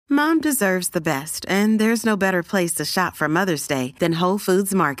Mom deserves the best, and there's no better place to shop for Mother's Day than Whole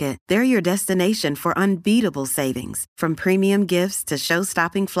Foods Market. They're your destination for unbeatable savings, from premium gifts to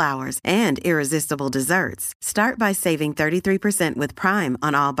show-stopping flowers and irresistible desserts. Start by saving 33% with Prime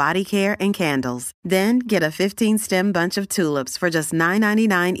on all body care and candles. Then get a 15-stem bunch of tulips for just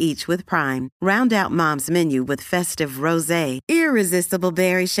 $9.99 each with Prime. Round out Mom's menu with festive rosé, irresistible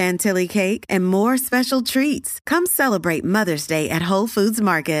berry chantilly cake, and more special treats. Come celebrate Mother's Day at Whole Foods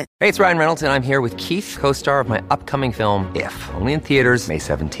Market. Hey, it's Ryan Reynolds, and I'm here with Keith, co-star of my upcoming film, If, only in theaters May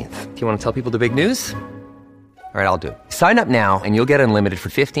 17th. Do you want to tell people the big news? All right, I'll do it. Sign up now and you'll get unlimited for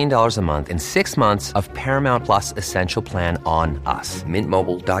 $15 a month and 6 months of Paramount Plus Essential Plan on us.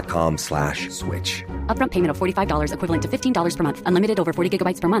 MintMobile.com/switch. Upfront payment of $45 equivalent to $15 per month. Unlimited over 40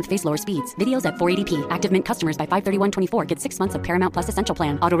 gigabytes per month. Face lower speeds. Videos at 480p. Active Mint customers by 531.24 get 6 months of Paramount Plus Essential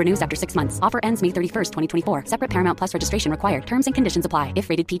Plan. Auto renews after 6 months. Offer ends May 31st, 2024. Separate Paramount Plus registration required. Terms and conditions apply if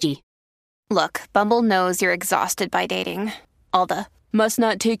rated PG. Look, Bumble knows you're exhausted by dating. All the must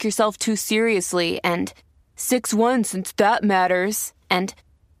not take yourself too seriously and 6'1" since that matters. And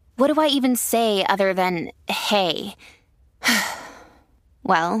what do I even say other than, hey?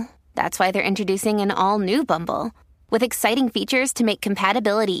 Well, that's why they're introducing an all-new Bumble, with exciting features to make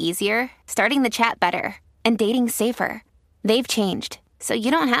compatibility easier, starting the chat better, and dating safer. They've changed, so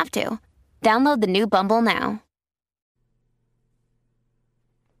you don't have to. Download the new Bumble now.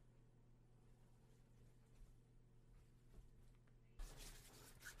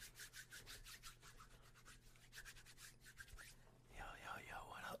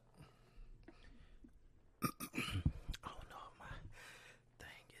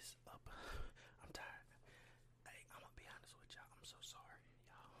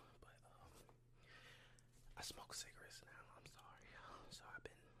 I smoke cigarettes now. I'm sorry, y'all. So I've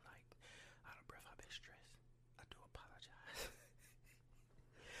been like out of breath. I've been stressed. I do apologize.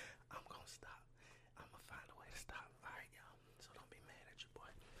 I'm gonna stop. I'm gonna find a way to stop. All right, y'all. So don't be mad at your boy.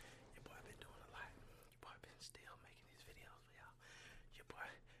 Your boy been doing a lot. Your boy been still making these videos for y'all. Your boy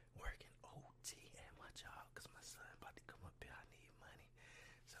working OT at my job because my son about to come up here. I need money.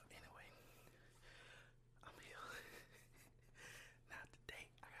 So anyway, I'm here. Now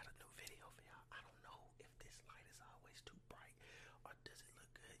today I got a new video for y'all. I don't know if this light is always too bright or does it look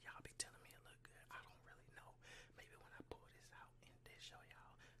good. Y'all be telling me it look good. I don't really know. Maybe when I pull this out and then show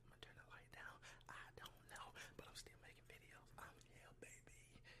y'all, I'm gonna turn the light down. I don't know, but I'm still making videos. I'm here, baby.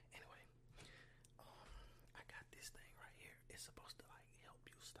 Anyway, I got this thing right here. It's supposed to like help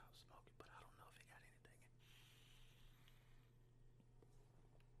you stop smoking, but I don't know if it got anything in.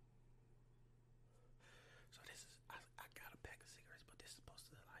 So this is, I got a pack of cigarettes, but this is supposed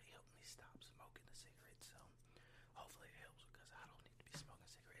to like help me stop smoking the cigarettes. So hopefully it helps because I don't need to be smoking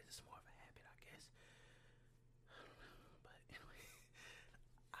cigarettes. It's more of a habit, I guess. But anyway,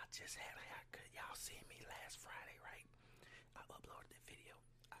 I just had a haircut. Y'all seen me last Friday, right? I uploaded the video.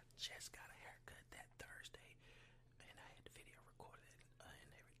 I just got a haircut that Thursday, and I had the video recorded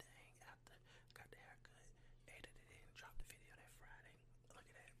and everything. After got the haircut, edited it, and dropped the video that Friday. Look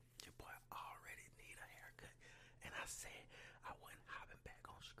at that. Your boy already need a haircut. And I said I wasn't hopping back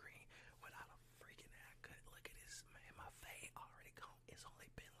on screen without a freaking haircut. Look at this, man. My fade already gone. It's only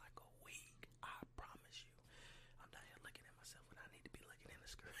been like a week. I promise you. I'm down here looking at myself when I need to be looking in the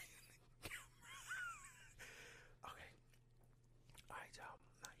screen. Okay. Alright, y'all.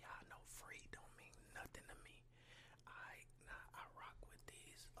 Now y'all know free don't mean nothing to me. Now I rock with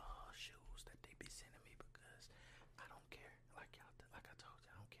these shoes that they be sending me because I don't care. Like I told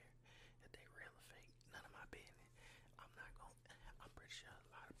you, I don't care if they real or fake. None of my business. I'm pretty sure a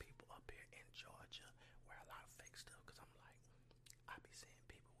lot of people up here in Georgia wear a lot of fake stuff because I'm like, I be seeing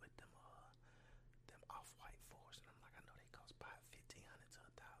people with them off-white fours, and I'm like, I know they cost about $1,500 to $1,000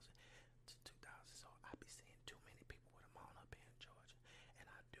 to $2,000, so I be seeing too many people with them on up here in Georgia, and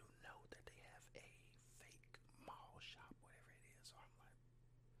I do know that they have a fake mall shop, whatever it is, so I'm like,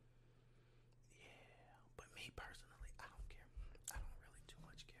 yeah, but me personally, I don't care. I don't really too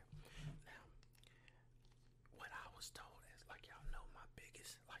much care. Now, what I was told is, like y'all know, my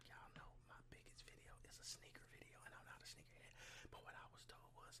biggest video is a sneaker video, and I'm not a sneakerhead, but what I was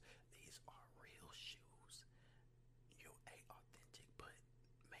told was these are real shoes, UA authentic, but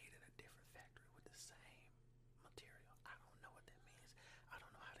made in a different factory with the same material. I don't know what that means. I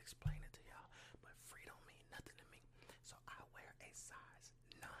don't know how to explain it to y'all, but free don't mean nothing to me. So I wear a size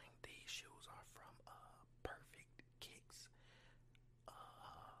 9. These shoes are from Perfect Kicks _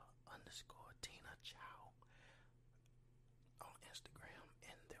 Tina Chow on Instagram,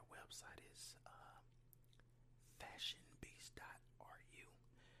 and their website is fashionbeast.ru,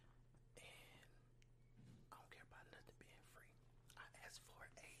 and I don't care about nothing being free. I asked for a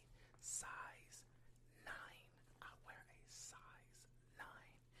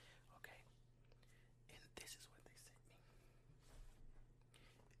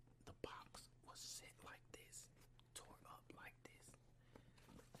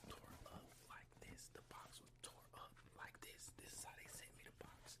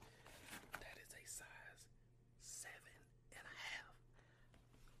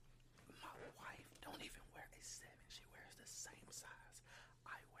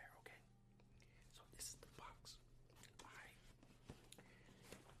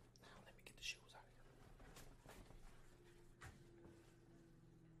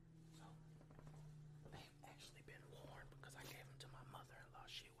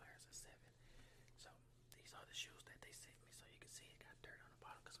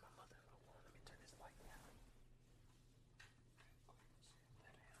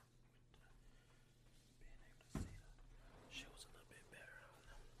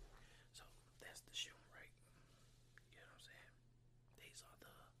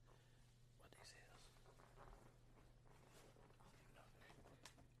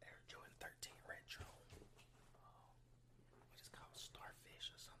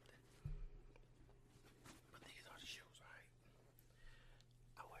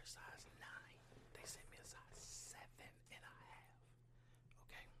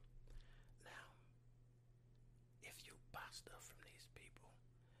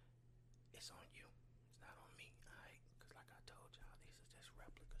it's on you. It's not on me, alright? Because like I told y'all, these are just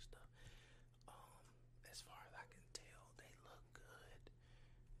replica stuff. As far as I can tell, they look good,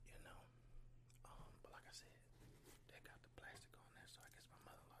 you know. But like I said, they got the plastic on there, so I guess my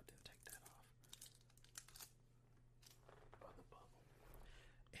mother-in-law didn't take that off. Or the bubble.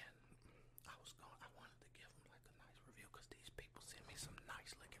 And I wanted to give them like a nice review because these people sent me some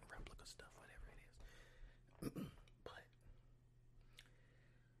nice looking replica stuff, whatever it is. But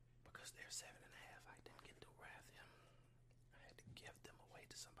because they're 7.5, I didn't get to wear them. I had to give them away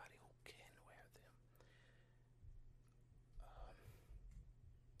to somebody who can wear them.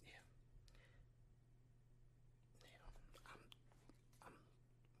 I'm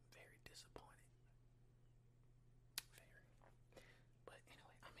very disappointed. Very. But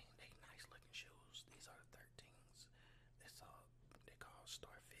anyway, I mean, they nice looking shoes. These are the 13s. That's all they call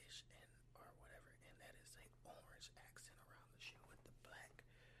Starfish or whatever, and that is an orange accent around the shoe with the black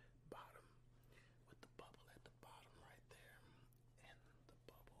bottom, with the bubble at the bottom right there, and the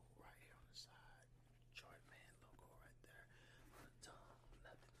bubble right here on the side. Jordan logo right there on the tongue,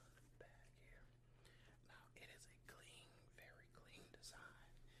 nothing on the back here. Now it is a clean, very clean design,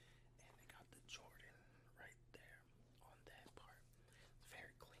 and they got the Jordan right there on that part. It's a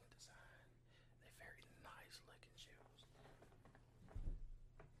very clean design. They're very nice looking shoes.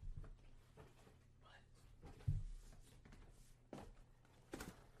 But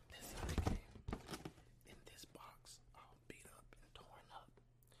this is how they came in this box, all beat up and torn up,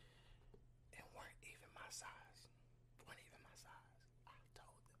 and weren't even my size. I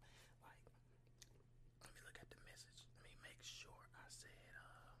told them, like, let me look at the message. Let me make sure I said,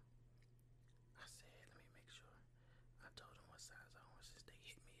 let me make sure. I told them what size I want since they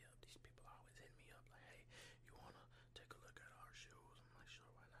hit me up. These people always hit me up like, hey, you want to take a look at our shoes? I'm like, sure,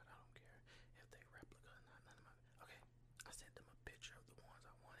 why not? I don't care if they replica or not. None of my... Okay, I sent them a picture of the ones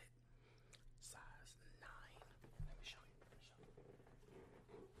I wanted. Size 9. Let me show you.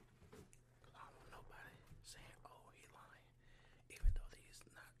 Because I don't want nobody saying, oh, he lying. Even though these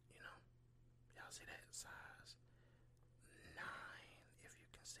not, you know. Y'all see that? Size 9, if you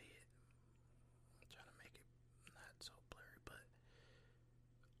can see it. I'm trying to make it not so blurry, but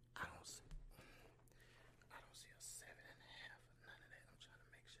I don't see a 7.5 or none of that. I'm trying to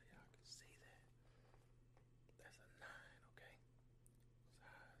make sure y'all can see that. That's a 9, okay?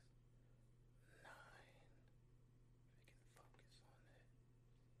 Size 9. If you can focus on that.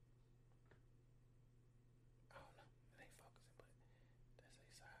 I don't know. It ain't focusing, but that's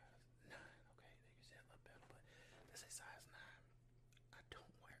a size 9. Okay, there you see it a little better, but that's a size 9. I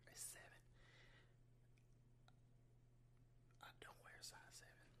don't wear a 7. I don't wear a size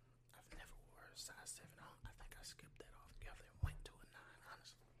 7. I've never wore a size 7 on. I think I skipped that off together and went to a 9,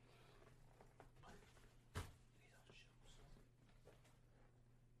 honestly. But these are the shoes.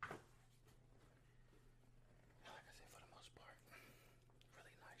 Like I said, for the most part,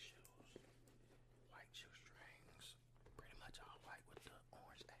 really nice shoes. White shoestrings. Pretty much all white with the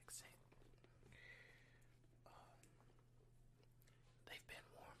orange accent. They've been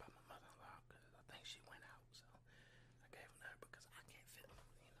worn by my mother-in-law because I think she went out, so I gave them to her because I can't fit them.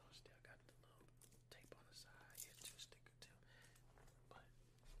 You know, still got the little tape on the side. Here's 2 sticker too. But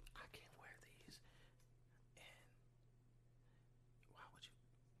I can't wear these. And why would you?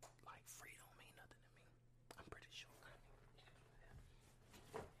 Like, free don't mean nothing to me. I'm pretty sure. I mean, you know what I'm saying?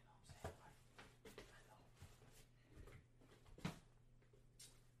 Like, I know.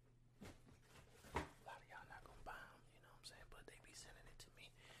 A lot of y'all not gonna buy them, you know what I'm saying? But they be sending it to me,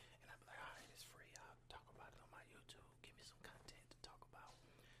 and I'm like, alright, it's free. I'll talk about it on my YouTube. Give me some content to talk about.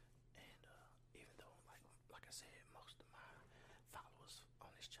 And even though, like I said, most of my followers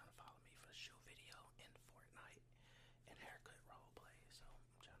on this channel follow me for the shoe video and Fortnite and haircut role play, so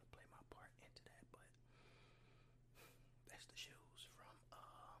I'm trying to play my part into that. But that's the shoes from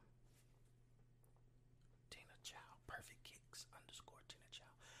Tina Chow, Perfect Kicks _ Tina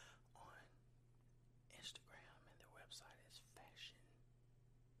Chow on Instagram, and their website is fashionbeats.ru.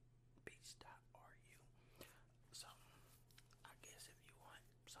 So I guess if you want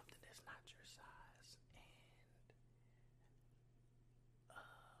something that's not your size and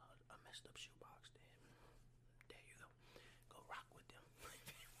a messed up shoebox, then there you go. Go rock with them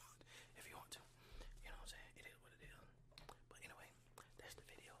if you want to. You know what I'm saying? It is what it is. But anyway, that's the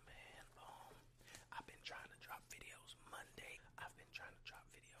video, man. I've been trying to drop videos Monday.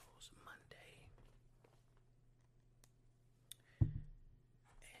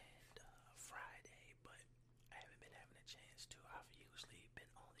 And Friday, but I haven't been having a chance to. I've usually been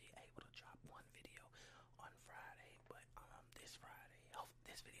only able to drop one video on Friday, but this Friday,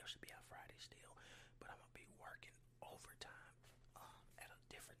 this video should be out Friday still, but I'm gonna be working overtime at a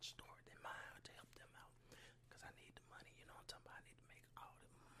different store than mine.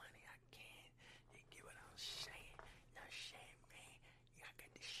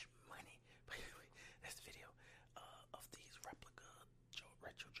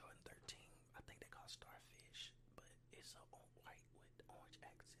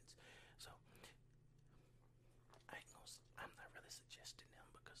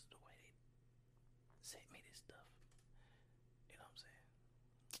 sent me this stuff.